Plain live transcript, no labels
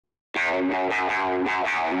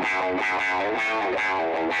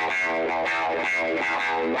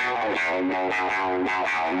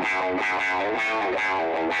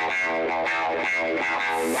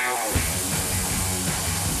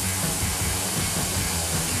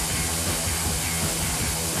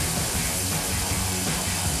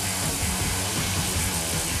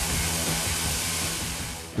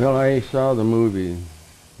Well, I saw the movie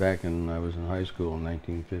back when I was in high school in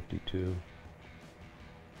 1952.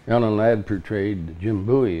 Alan Ladd portrayed Jim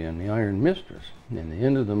Bowie in The Iron Mistress. And the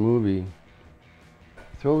end of the movie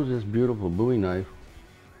throws this beautiful Bowie knife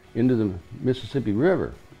into the Mississippi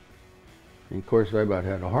River. And of course, I about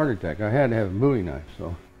had a heart attack. I had to have a Bowie knife,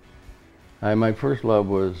 so my first love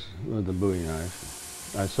was the Bowie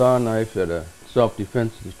knife. I saw a knife that a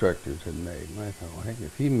self-defense instructors had made, and I thought, well, heck,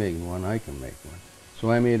 if he made one, I can make one. So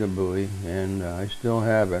I made a Bowie, and I still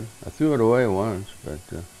have it. I threw it away once, but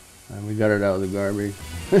we got it out of the garbage.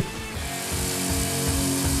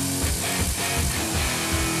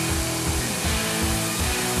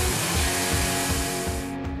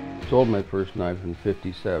 Sold my first knife in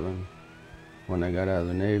 '57 when I got out of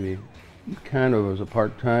the Navy. Kind of was a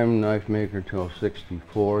part-time knife maker till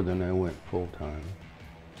 '64, then I went full-time.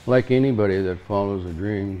 Like anybody that follows a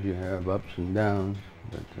dream, you have ups and downs,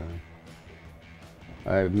 but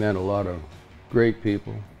I've met a lot of great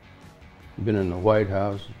people. Been in the White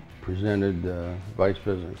House, presented Vice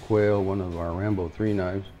President Quayle one of our Rambo III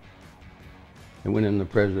knives. It went in the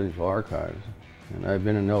presidential archives. And I've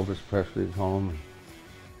been in Elvis Presley's home.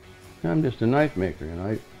 I'm just a knife maker, and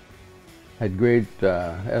I had great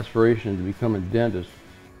aspirations to become a dentist,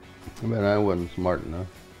 but I wasn't smart enough.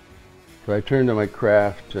 So I turned to my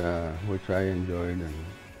craft, which I enjoyed, and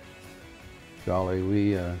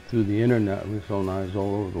golly, through the internet, we sell knives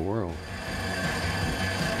all over the world.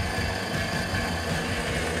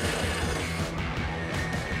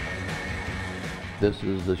 This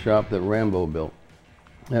is the shop that Rambo built.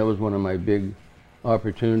 That was one of my big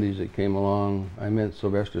opportunities that came along. I met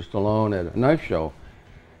Sylvester Stallone at a knife show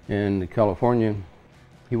in California.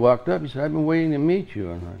 He walked up, he said, "I've been waiting to meet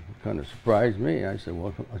you," and it kind of surprised me. I said,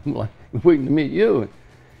 "Well, I'm waiting to meet you."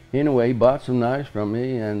 Anyway, he bought some knives from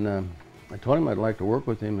me, and I told him I'd like to work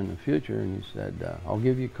with him in the future, and he said, "I'll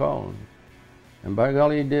give you a call." And by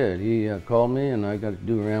golly, he did. He called me, and I got to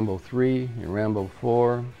do Rambo III and Rambo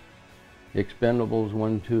IV, Expendables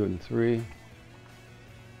 1, 2, and 3.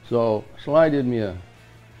 So Sly did me a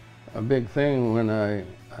big thing when I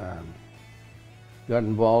got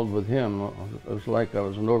involved with him. It was like I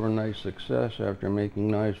was an overnight success after making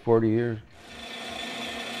knives 40 years.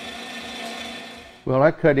 Well,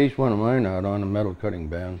 I cut each one of mine out on a metal cutting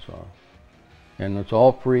bandsaw. And it's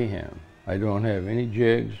all freehand. I don't have any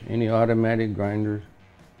jigs, any automatic grinders.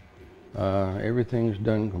 Everything's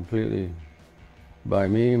done completely by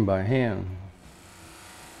me and by hand.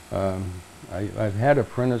 I've had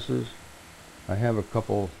apprentices. I have a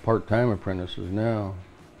couple part-time apprentices now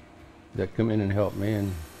that come in and help me,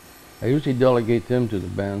 and I usually delegate them to the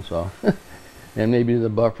bandsaw and maybe to the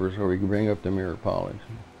buffers where we can bring up the mirror polish.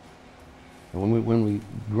 And when we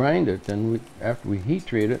grind it, then after we heat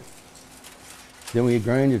treat it, then we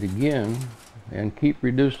grind it again and keep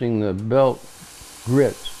reducing the belt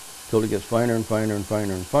grits till it gets finer and finer and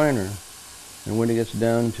finer and finer. And when it gets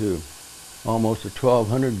down to almost a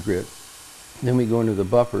 1200 grit, then we go into the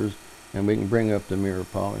buffers and we can bring up the mirror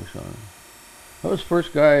polish on it. I was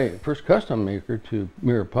first custom maker to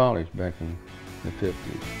mirror polish back in the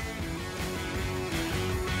 50s.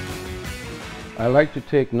 I like to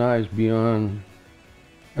take knives beyond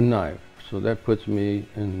a knife, so that puts me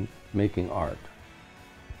in making art.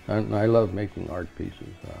 I love making art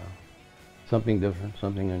pieces. Something different,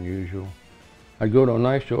 something unusual. I'd go to a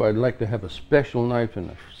knife show, I'd like to have a special knife in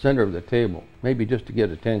the center of the table, maybe just to get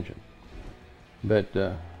attention. But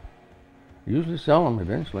usually sell them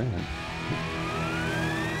eventually.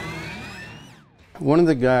 One of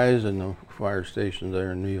the guys in the fire station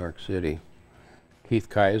there in New York City, Keith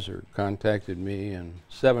Kaiser, contacted me and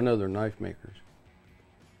 7 other knife makers.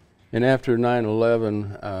 And after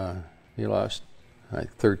 9/11, he lost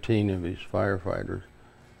like 13 of his firefighters.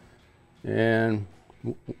 And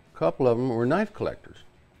a couple of them were knife collectors.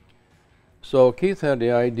 So Keith had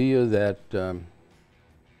the idea that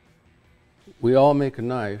we all make a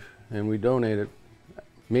knife and we donate it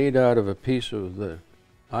made out of a piece of the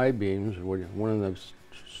I-beams, one of the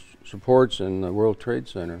supports in the World Trade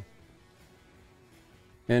Center.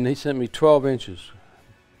 And he sent me 12 inches.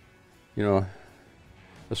 You know,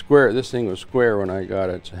 a square, this thing was square when I got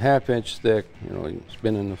it. It's a 1/2 inch thick, you know, you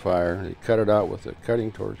spin in the fire, and he cut it out with a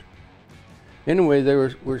cutting torch. Anyway,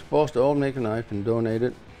 we're supposed to all make a knife and donate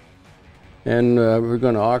it. And we're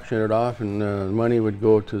going to auction it off, and the money would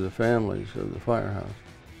go to the families of the firehouse.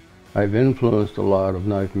 I've influenced a lot of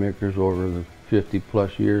knife makers over the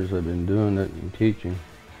 50+ years I've been doing it and teaching.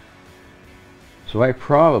 So I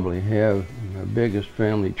probably have the biggest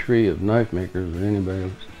family tree of knife makers of anybody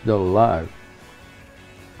that's still alive.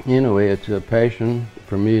 Anyway, it's a passion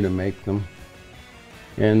for me to make them.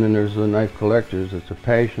 And then there's the knife collectors. It's a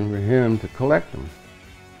passion for him to collect them.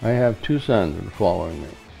 I have 2 sons that are following me.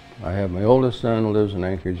 I have my oldest son who lives in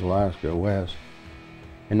Anchorage, Alaska, west.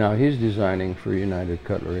 And now he's designing for United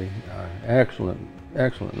Cutlery. Excellent,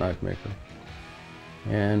 excellent knife maker.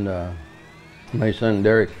 And my son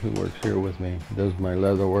Derek, who works here with me, does my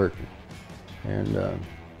leather work. And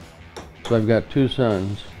so I've got 2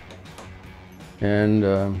 sons. And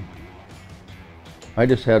I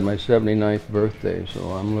just had my 79th birthday,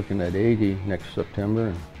 so I'm looking at 80 next September.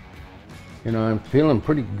 And, you know, I'm feeling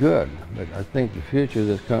pretty good, but I think the future of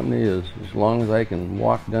this company is, as long as I can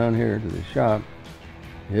walk down here to the shop,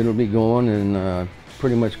 it'll be going, and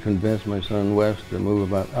pretty much convince my son Wes to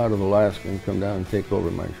move out of Alaska and come down and take over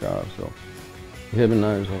my shop. So Hibben and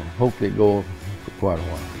I will hopefully go for quite a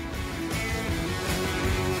while.